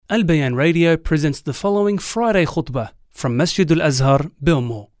Al Bayan Radio presents the following Friday khutbah from Masjid Al-Azhar,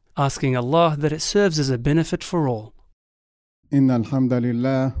 Bilmo, asking Allah that it serves as a benefit for all. إن الحمد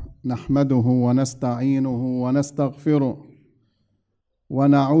لله نحمده ونستعينه ونستغفره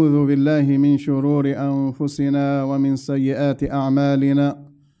ونعوذ بالله من شرور أنفسنا ومن سيئات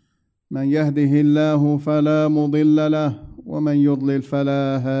أعمالنا من يهده الله فلا مضل له ومن يضلل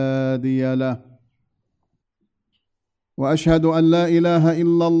فلا هادي له وأشهد أن لا إله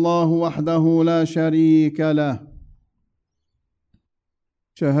إلا الله وحده لا شريك له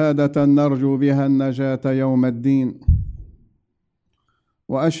شهادة نرجو بها النجاة يوم الدين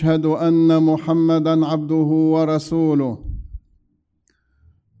وأشهد أن محمدًا عبده ورسوله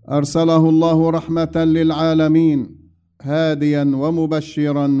أرسله الله رحمة للعالمين هاديًا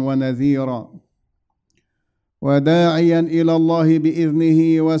ومبشرًا ونذيرًا وداعيًا إلى الله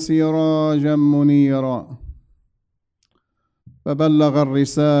بإذنه وسراجًا منيرًا فبلغ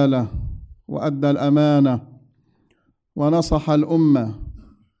الرسالة وأدى الأمانة ونصح الأمة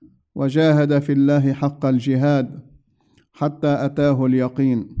وجاهد في الله حق الجهاد حتى أتاه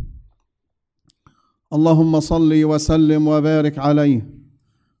اليقين. اللهم صل وسلم وبارك عليه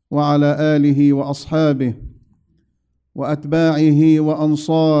وعلى آله وأصحابه وأتباعه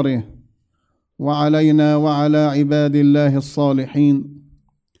وأنصاره وعلينا وعلى عباد الله الصالحين.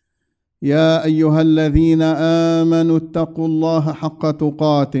 يا أيها الذين آمنوا اتقوا الله حق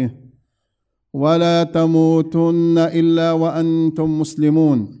تقاته ولا تموتن إلا وأنتم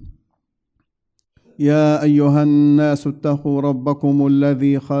مسلمون. يا أيها الناس اتقوا ربكم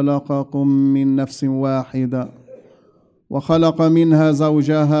الذي خلقكم من نفس واحدة وخلق منها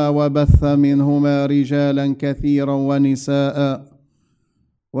زوجها وبث منهما رجالا كثيرا ونساء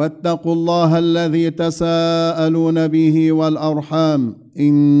واتقوا الله الذي تساءلون به والأرحام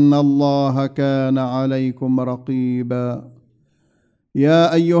إن الله كان عليكم رقيبا.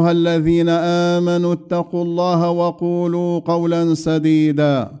 يا أيها الذين آمنوا اتقوا الله وقولوا قولا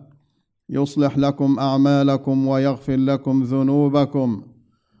سديدا يصلح لكم أعمالكم ويغفر لكم ذنوبكم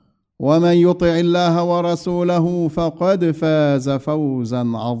ومن يطع الله ورسوله فقد فاز فوزا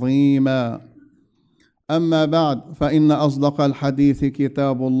عظيما. أما بعد فإن أصدق الحديث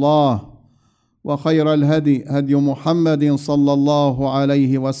كتاب الله وخير الهدي هدي محمد صلى الله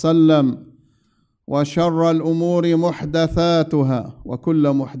عليه وسلم وشر الأمور محدثاتها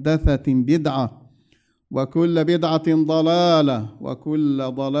وكل محدثة بدعة وكل بدعة ضلالة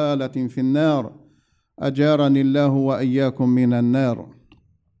وكل ضلالة في النار أجارني الله وإياكم من النار.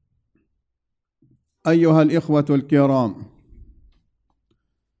 أيها الإخوة الكرام،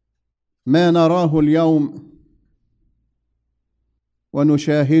 ما نراه اليوم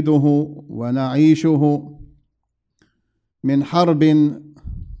ونشاهده ونعيشه من حرب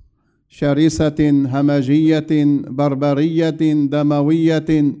شرسة همجية بربرية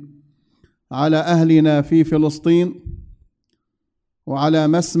دموية على أهلنا في فلسطين وعلى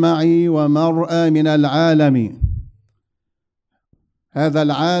مسمع ومرأى من العالم، هذا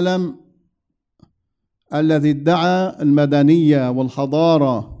العالم الذي ادعى المدنية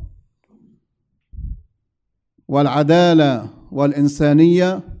والحضارة والعدالة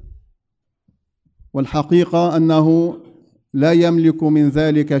والإنسانية، والحقيقة أنه لا يملك من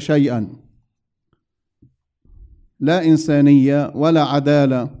ذلك شيئا، لا إنسانية ولا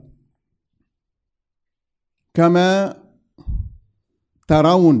عدالة كما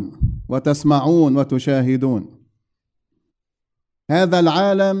ترون وتسمعون وتشاهدون. هذا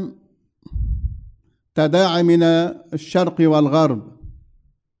العالم تداعى من الشرق والغرب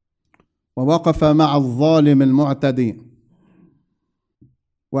ووقف مع الظالم المعتدي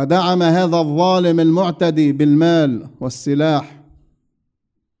ودعم هذا الظالم المعتدي بالمال والسلاح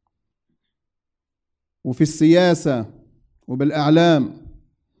وفي السياسة وبالإعلام،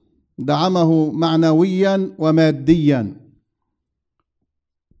 دعمه معنويا وماديا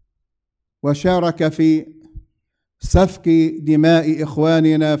وشارك في سفك دماء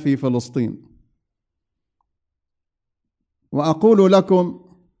إخواننا في فلسطين. وأقول لكم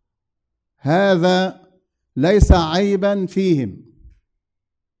هذا ليس عيبا فيهم،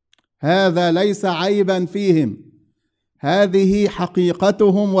 هذا ليس عيبا فيهم، هذه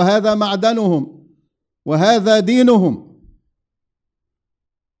حقيقتهم وهذا معدنهم وهذا دينهم.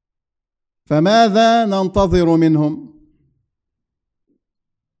 فماذا ننتظر منهم؟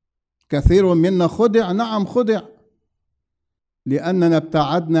 كثير منا خدع، نعم خدع، لأننا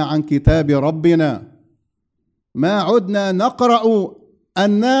ابتعدنا عن كتاب ربنا، ما عدنا نقرأ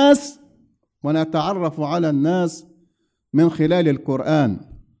الناس ونتعرف على الناس من خلال القرآن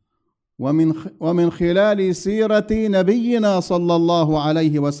ومن خلال سيرة نبينا صلى الله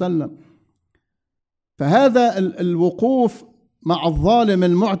عليه وسلم. فهذا الوقوف مع الظالم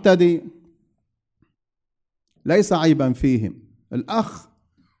المعتدي ليس عيبا فيهم. الأخ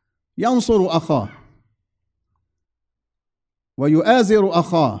ينصر أخاه ويؤازر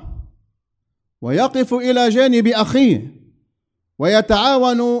أخاه ويقف إلى جانب أخيه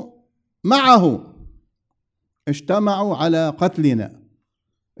ويتعاون معه. اجتمعوا على قتلنا،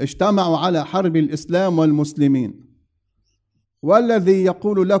 اجتمعوا على حرب الإسلام والمسلمين، والذي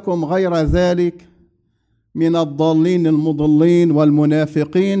يقول لكم غير ذلك من الضالين المضلين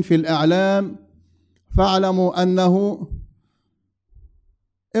والمنافقين في الإعلام فاعلموا أنه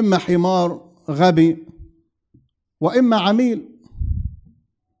إما حمار غبي وإما عميل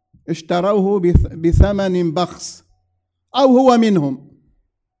اشتروه بثمن بخس أو هو منهم.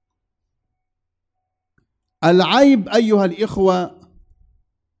 العيب أيها الإخوة،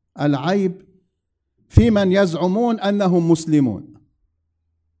 العيب في من يزعمون أنهم مسلمون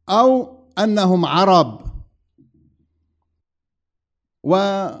أو أنهم عرب.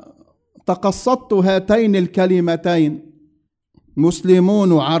 وتقصدت هاتين الكلمتين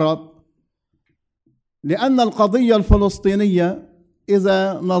مسلمون وعرب لأن القضية الفلسطينية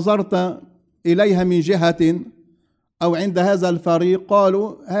إذا نظرت إليها من جهة أو عند هذا الفريق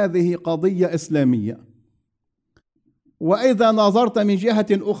قالوا هذه قضية إسلامية، وإذا نظرت من جهة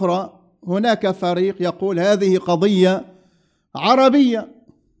أخرى هناك فريق يقول هذه قضية عربية.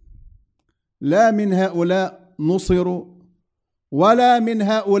 لا من هؤلاء نصروا ولا من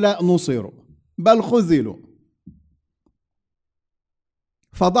هؤلاء نصروا، بل خذلوا،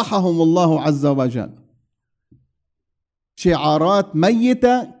 فضحهم الله عز وجل. شعارات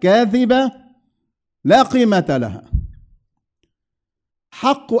ميتة كاذبة لا قيمة لها.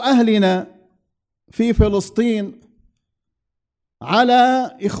 حق أهلنا في فلسطين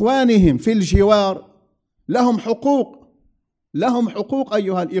على إخوانهم في الجوار، لهم حقوق، لهم حقوق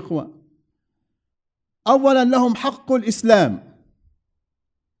أيها الإخوة. أولا لهم حق الإسلام،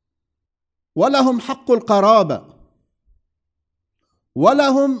 ولهم حق القرابة،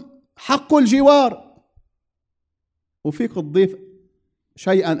 ولهم حق الجوار. وفيك تضيف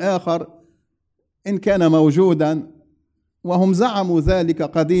شيئا آخر إن كان موجودا وهم زعموا ذلك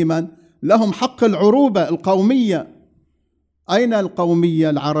قديما، لهم حق العروبة القومية. أين القومية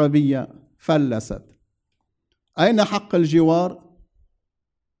العربية؟ فلست. أين حق الجوار؟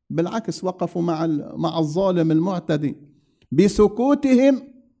 بالعكس وقفوا مع الظالم المعتدي.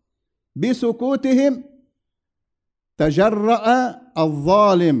 بسكوتهم تجرأ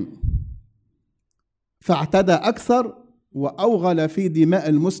الظالم فاعتدى أكثر وأوغل في دماء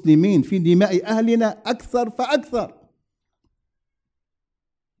المسلمين، في دماء أهلنا أكثر فأكثر.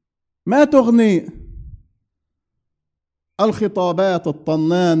 ما تغني الخطابات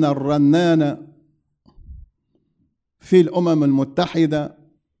الطنانة الرنانة في الأمم المتحدة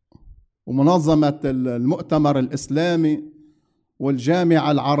ومنظمة المؤتمر الإسلامي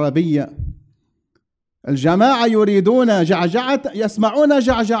والجامعة العربية. الجماعة يريدون جعجعة، يسمعون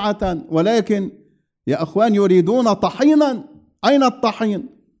جعجعة، ولكن يا أخوان يريدون طحينا. أين الطحين؟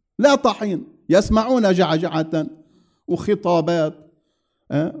 لا طحين. يسمعون جعجعة وخطابات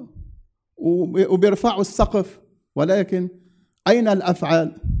وبيرفعوا السقف، ولكن أين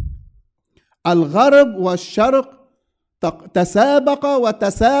الأفعال؟ الغرب والشرق تسابق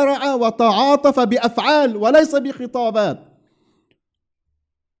وتسارع وتعاطف بأفعال وليس بخطابات،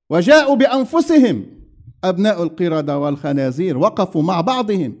 وجاءوا بأنفسهم. أبناء القردة والخنازير وقفوا مع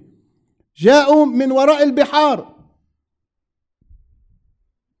بعضهم، جاءوا من وراء البحار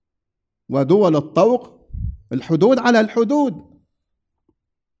ودول الطوق، الحدود على الحدود.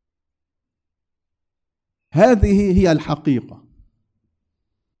 هذه هي الحقيقة.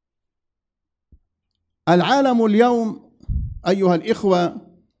 العالم اليوم أيها الإخوة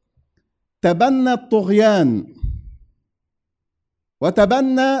تبنى الطغيان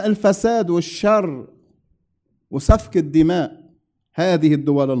وتبنى الفساد والشر وسفك الدماء. هذه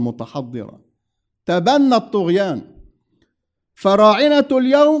الدول المتحضرة تبنى الطغيان، فراعنة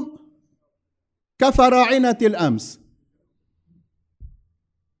اليوم كفراعنة الأمس.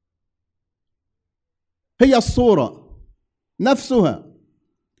 هي الصورة نفسها،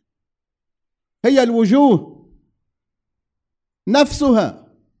 هي الوجوه نفسها،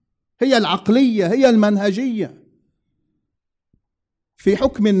 هي العقلية، هي المنهجية في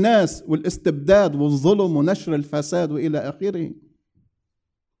حكم الناس والاستبداد والظلم ونشر الفساد وإلى آخره.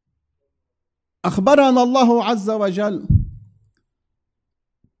 أخبرنا الله عز وجل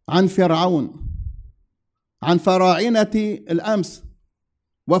عن فرعون، عن فراعنة الأمس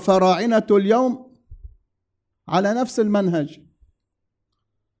وفراعنة اليوم على نفس المنهج.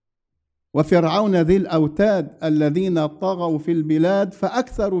 وفرعون ذي الأوتاد الذين طغوا في البلاد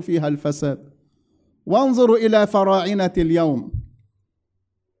فأكثروا فيها الفساد. وانظروا إلى فراعنة اليوم،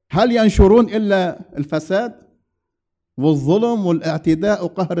 هل ينشرون إلا الفساد والظلم والاعتداء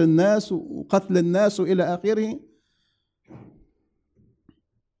وقهر الناس وقتل الناس وإلى آخره؟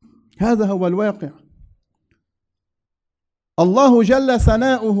 هذا هو الواقع. الله جل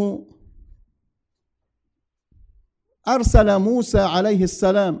ثناؤه أرسل موسى عليه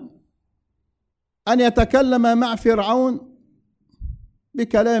السلام أن يتكلم مع فرعون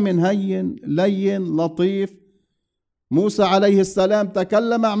بكلام هين لين لطيف. موسى عليه السلام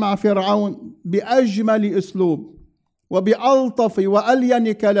تكلم مع فرعون بأجمل أسلوب وبألطف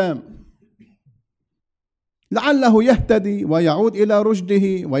وألين كلام لعله يهتدي ويعود إلى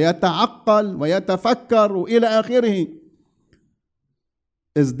رشده ويتعقل ويتفكر وإلى آخره.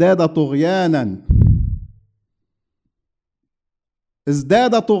 ازداد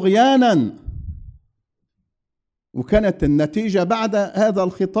طغيانا. وكانت النتيجة بعد هذا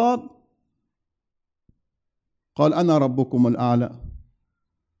الخطاب قال أنا ربكم الأعلى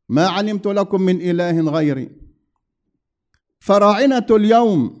ما علمت لكم من إله غيري. فراعنة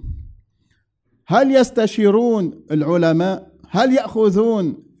اليوم هل يستشيرون العلماء؟ هل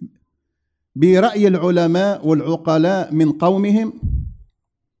يأخذون برأي العلماء والعقلاء من قومهم؟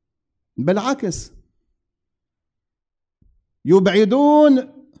 بالعكس، يبعدون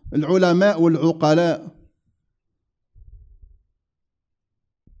العلماء والعقلاء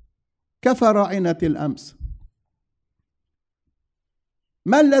كفراعنة الأمس.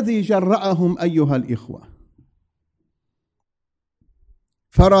 ما الذي جرأهم أيها الإخوة؟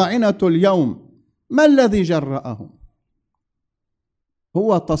 فراعنة اليوم ما الذي جرأهم؟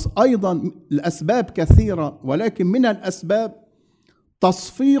 هو أيضا الأسباب كثيرة، ولكن من الأسباب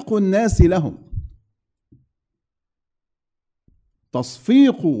تصفيق الناس لهم،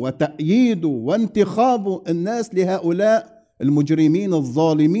 تصفيق وتأييد وانتخاب الناس لهؤلاء المجرمين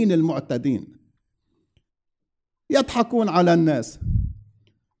الظالمين المعتدين. يضحكون على الناس،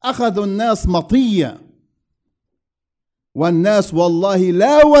 أخذوا الناس مطية، والناس والله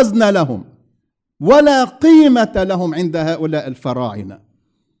لا وزن لهم ولا قيمة لهم عند هؤلاء الفراعنة،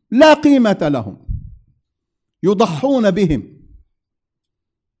 لا قيمة لهم. يضحون بهم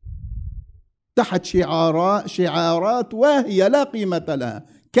تحت شعارات واهية لا قيمة لها،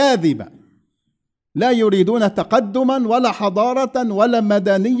 كاذبة، لا يريدون تقدما ولا حضارة ولا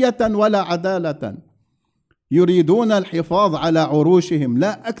مدنية ولا عدالة، يريدون الحفاظ على عروشهم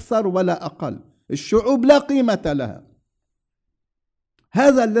لا أكثر ولا أقل. الشعوب لا قيمة لها.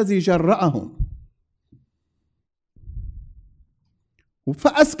 هذا الذي جرأهم.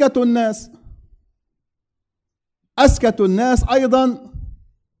 فأسكتوا الناس، أسكتوا الناس أيضا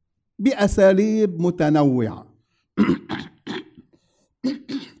بأساليب متنوعة.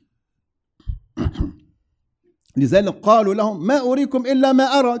 لذلك قالوا لهم ما أريكم إلا ما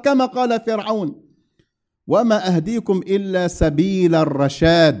أرى، كما قال فرعون وما أهديكم إلا سبيل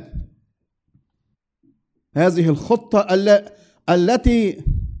الرشاد. هذه الخطة التي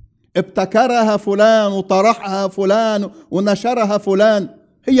ابتكرها فلان وطرحها فلان ونشرها فلان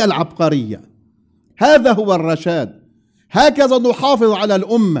هي العبقرية. هذا هو الرشاد. هكذا نحافظ على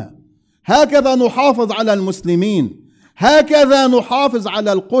الأمة، هكذا نحافظ على المسلمين، هكذا نحافظ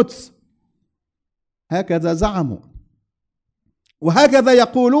على القدس. هكذا زعموا وهكذا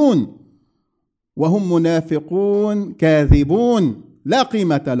يقولون، وهم منافقون كاذبون لا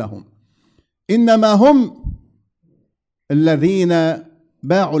قيمة لهم. إنما هم الذين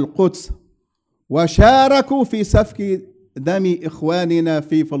باعوا القدس وشاركوا في سفك دم إخواننا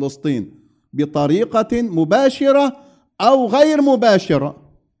في فلسطين بطريقة مباشرة أو غير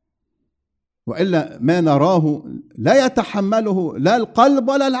مباشرة، وإلا ما نراه لا يتحمله لا القلب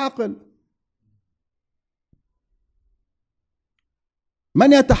ولا العقل.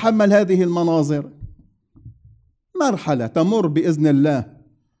 من يتحمل هذه المناظر؟ مرحلة تمر بإذن الله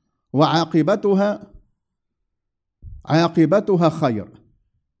وعاقبتها خير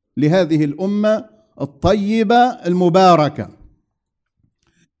لهذه الأمة الطيبة المباركة.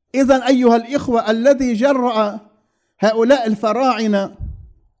 إذن أيها الإخوة، الذي جرأ هؤلاء الفراعنة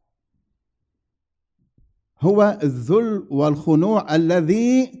هو الذل والخنوع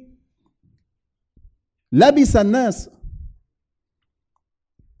الذي لبس الناس.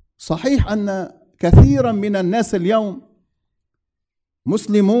 صحيح أن كثيرا من الناس اليوم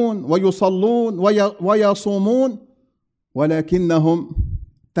مسلمون ويصلون ويصومون، ولكنهم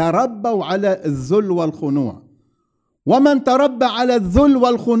تربوا على الذل والخنوع. ومن تربى على الذل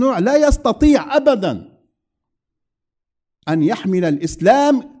والخنوع لا يستطيع أبدا أن يحمل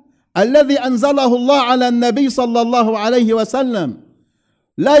الإسلام الذي أنزله الله على النبي صلى الله عليه وسلم.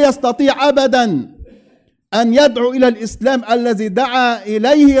 لا يستطيع أبدا أن يدعو إلى الإسلام الذي دعا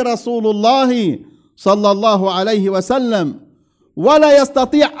إليه رسول الله صلى الله عليه وسلم، ولا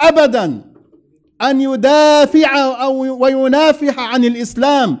يستطيع أبدا أن يدافع أو وينافح عن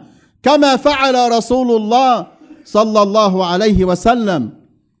الإسلام كما فعل رسول الله صلى الله عليه وسلم.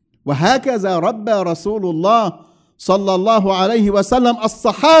 وهكذا ربى رسول الله صلى الله عليه وسلم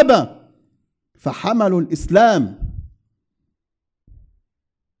الصحابة، فحملوا الإسلام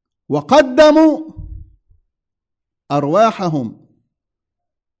وقدموا أرواحهم،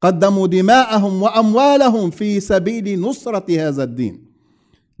 قدموا دماءهم وأموالهم في سبيل نصرة هذا الدين،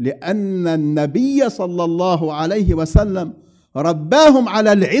 لأن النبي صلى الله عليه وسلم رباهم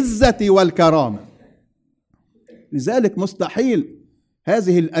على العزة والكرامة. لذلك مستحيل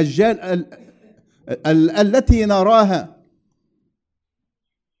هذه الأجيال التي نراها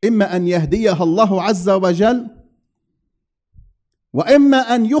إما أن يهديها الله عز وجل، وإما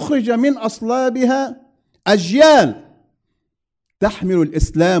أن يخرج من أصلابها أجيال تحمل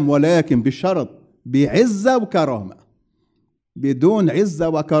الإسلام، ولكن بشرط بعزة وكرامة. بدون عزة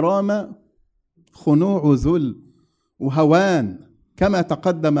وكرامة خنوع وذل وهوان كما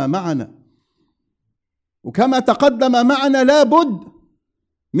تقدم معنا. وكما تقدم معنا لا بد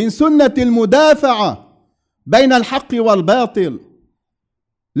من سنة المدافعة بين الحق والباطل،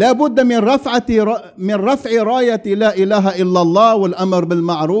 لا بد من رفع راية لا إله إلا الله والأمر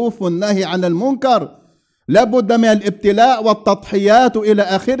بالمعروف والنهي عن المنكر، لا بد من الابتلاء والتضحيات إلى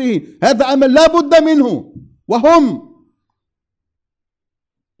آخره. هذا أمر لا بد منه. وهم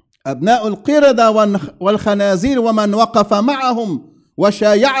أبناء القردة والخنازير ومن وقف معهم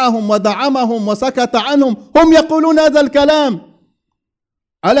وشايعهم ودعمهم وسكت عنهم هم يقولون هذا الكلام.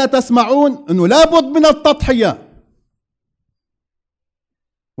 ألا تسمعون أنه لا بد من التضحية،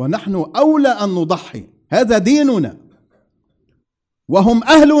 ونحن أولى أن نضحي، هذا ديننا وهم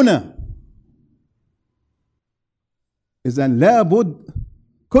أهلنا. إذن لا بد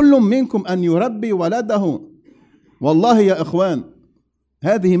كل منكم أن يربي ولده. والله يا إخوان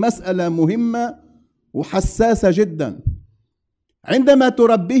هذه مسألة مهمة وحساسة جدا. عندما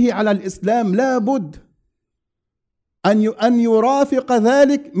تربيه على الإسلام لا بد أن يرافق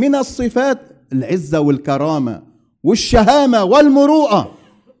ذلك من الصفات العزة والكرامة والشهامة والمروءة،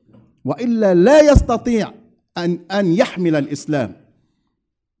 وإلا لا يستطيع أن يحمل الإسلام.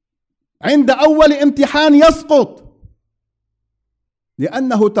 عند أول امتحان يسقط،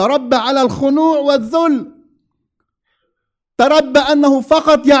 لأنه تربى على الخنوع والذل، تربى أنه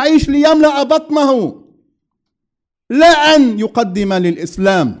فقط يعيش ليملأ بطنه، لا أن يقدم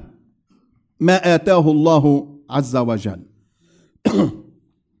للإسلام ما آتاه الله عز وجل.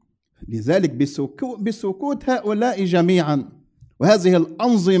 لذلك بسكوت هؤلاء جميعا وهذه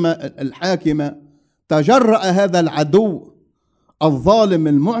الأنظمة الحاكمة تجرأ هذا العدو الظالم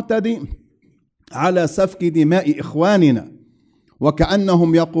المعتدي على سفك دماء إخواننا،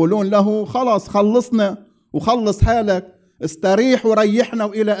 وكأنهم يقولون له خلاص خلصنا وخلص حالك، استريح وريحنا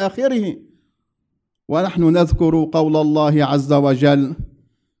وإلى آخره. ونحن نذكر قول الله عز وجل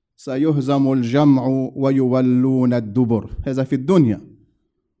سيهزم الجمع ويولون الدبر، هذا في الدنيا.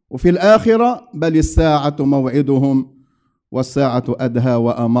 وفي الآخرة بل الساعة موعدهم والساعة أدهى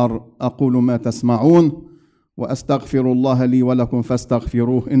وأمر. أقول ما تسمعون وأستغفر الله لي ولكم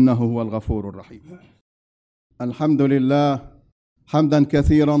فاستغفروه إنه هو الغفور الرحيم. الحمد لله حمدا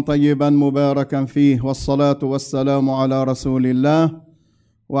كثيرا طيبا مباركا فيه، والصلاة والسلام على رسول الله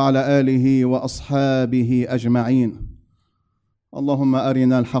وعلى آله وأصحابه أجمعين. اللهم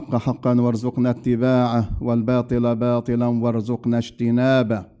أرنا الحق حقا وارزقنا اتباعه والباطل باطلا وارزقنا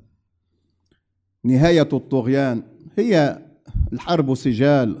اجتنابه. نهاية الطغيان هي الحرب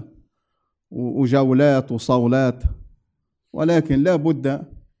سجال وجولات وصولات، ولكن لا بد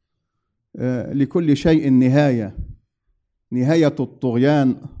لكل شيء نهاية. نهاية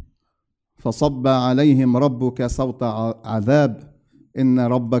الطغيان فصب عليهم ربك صوت عذاب إن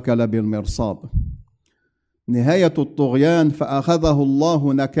ربك لبالمرصاد. نهاية الطغيان فأخذه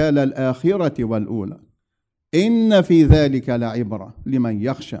الله نكال الآخرة والأولى إن في ذلك لعبرة لمن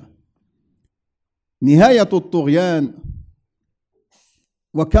يخشى. نهاية الطغيان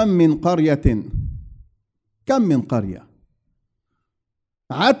وكم من قرية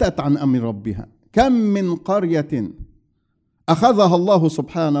عتت عن أمر ربها، كم من قرية أخذها الله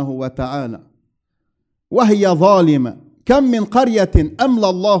سبحانه وتعالى وهي ظالمة، كم من قرية أملى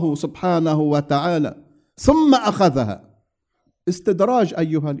الله سبحانه وتعالى ثم أخذها. استدراج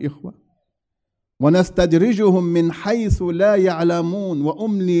أيها الإخوة. ونستدرجهم من حيث لا يعلمون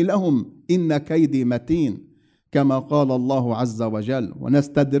وأملي لهم إن كيدي متين، كما قال الله عز وجل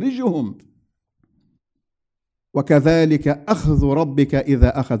ونستدرجهم. وكذلك أخذ ربك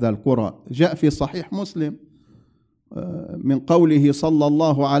إذا أخذ القرى. جاء في صحيح مسلم من قوله صلى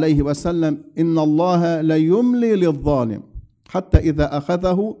الله عليه وسلم إن الله لا يملي للظالم حتى إذا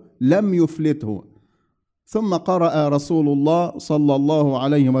أخذه لم يفلته. ثم قرأ رسول الله صلى الله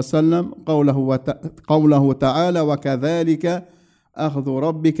عليه وسلم قوله تعالى: وكذلك أخذ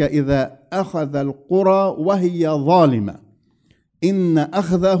ربك إذا أخذ القرى وهي ظالمة إن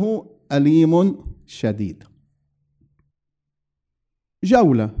أخذه أليم شديد.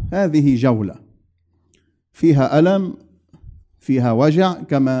 جولة، هذه جولة فيها ألم، فيها وجع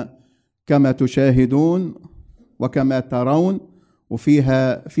كما تشاهدون وكما ترون،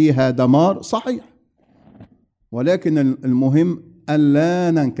 وفيها دمار صحيح، ولكن المهم أن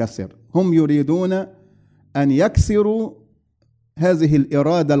لا ننكسر. هم يريدون أن يكسروا هذه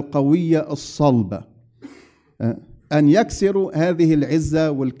الإرادة القوية الصلبة، أن يكسروا هذه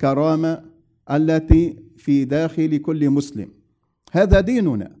العزة والكرامة التي في داخل كل مسلم. هذا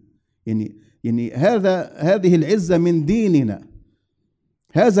ديننا، يعني هذه العزة من ديننا،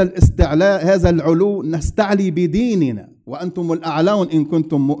 هذا الاستعلاء، هذا العلو، نستعلي بديننا، وأنتم الأعلون إن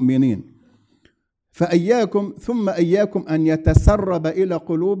كنتم مؤمنين. فإياكم ثم إياكم أن يتسرب إلى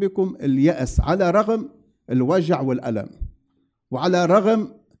قلوبكم اليأس على رغم الوجع والألم، وعلى رغم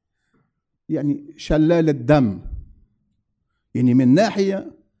يعني شلال الدم. يعني من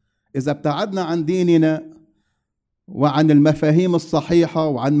ناحية إذا ابتعدنا عن ديننا وعن المفاهيم الصحيحة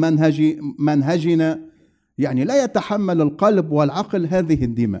وعن منهجنا، يعني لا يتحمل القلب والعقل هذه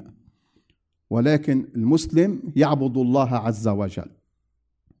الدماء. ولكن المسلم يعبد الله عز وجل.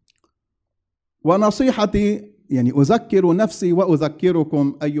 ونصيحتي، يعني أذكر نفسي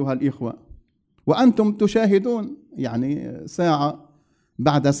وأذكركم أيها الإخوة وأنتم تشاهدون يعني ساعة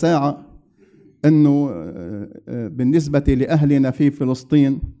بعد ساعة، أنه بالنسبة لأهلنا في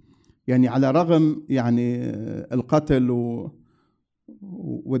فلسطين، يعني على رغم يعني القتل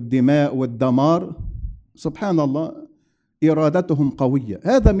والدماء والدمار، سبحان الله إرادتهم قوية.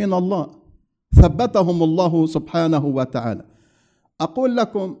 هذا من الله، ثبتهم الله سبحانه وتعالى. أقول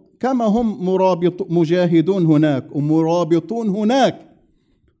لكم كما هم مجاهدون هناك ومرابطون هناك،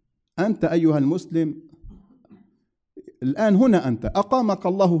 أنت أيها المسلم الآن هنا، أنت أقامك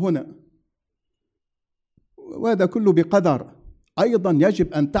الله هنا، وهذا كله بقدر. أيضا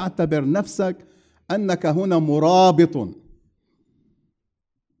يجب أن تعتبر نفسك أنك هنا مرابط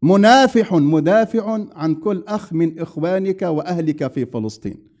مدافع عن كل أخ من إخوانك وأهلك في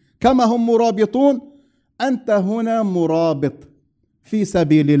فلسطين. كما هم مرابطون، أنت هنا مرابط في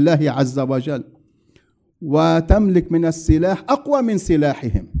سبيل الله عز وجل، وتملك من السلاح أقوى من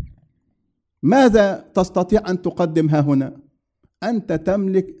سلاحهم. ماذا تستطيع أن تقدم ها هنا؟ أنت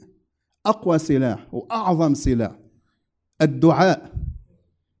تملك أقوى سلاح وأعظم سلاح، الدعاء.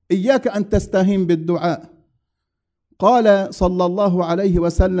 إياك أن تستهين بالدعاء. قال صلى الله عليه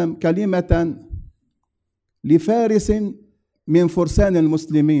وسلم كلمة لفارس من فرسان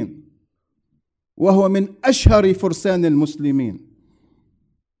المسلمين، وهو من أشهر فرسان المسلمين،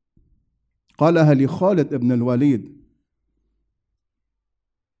 قالها لخالد بن الوليد،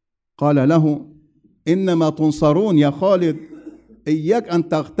 قال له: إنما تنصرون يا خالد، إياك أن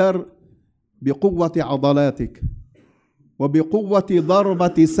تغتر بقوة عضلاتك وبقوة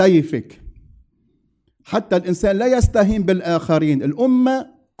ضربة سيفك، حتى الإنسان لا يستهين بالآخرين. الأمة،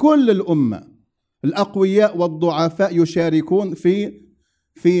 كل الأمة، الأقوياء والضعفاء يشاركون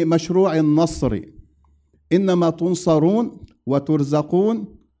في مشروع النصر. إنما تنصرون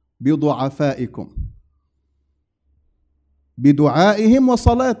وترزقون بضعفائكم، بدعائهم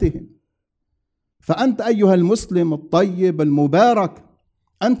وصلاتهم. فأنت أيها المسلم الطيب المبارك،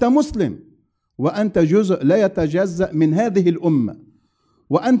 أنت مسلم، وأنت جزء لا يتجزأ من هذه الأمة،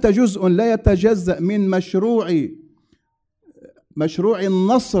 وأنت جزء لا يتجزأ من مشروع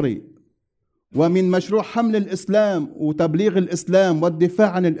النصر، ومن مشروع حمل الإسلام وتبليغ الإسلام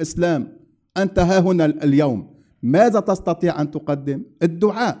والدفاع عن الإسلام. أنت ها هنا اليوم، ماذا تستطيع أن تقدم؟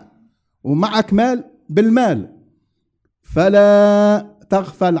 الدعاء، ومعك مال بالمال. فلا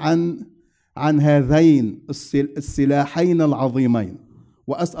تغفل عن هذين السلاحين العظيمين.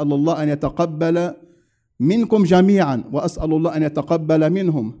 وأسأل الله أن يتقبل منكم جميعا، وأسأل الله أن يتقبل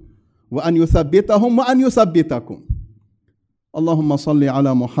منهم، وأن يثبتهم وأن يثبتكم. اللهم صل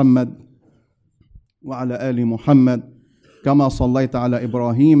على محمد وعلى آل محمد كما صليت على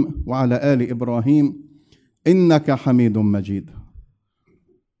إبراهيم وعلى آل إبراهيم إنك حميد مجيد.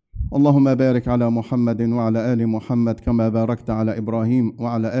 اللهم بارك على محمد وعلى آل محمد كما باركت على إبراهيم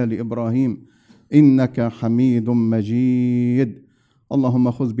وعلى آل إبراهيم إنك حميد مجيد.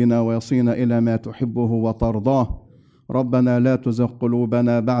 اللهم خذ بنا ويصينا إلى ما تحبه وترضاه. ربنا لا تزغ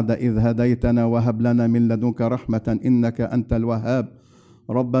قلوبنا بعد إذ هديتنا وهب لنا من لدنك رحمة إنك أنت الوهاب.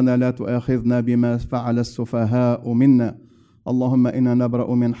 ربنا لا تؤاخذنا بما فعل السفهاء منا. اللهم إنا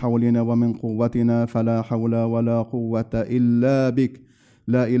نبرأ من حولنا ومن قوتنا، فلا حول ولا قوة إلا بك،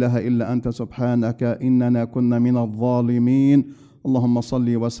 لا إله إلا أنت سبحانك إننا كنا من الظالمين. اللهم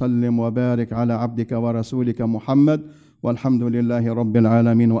صل وسلم وبارك على عبدك ورسولك محمد، والحمد لله رب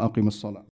العالمين، وأقم الصلاة.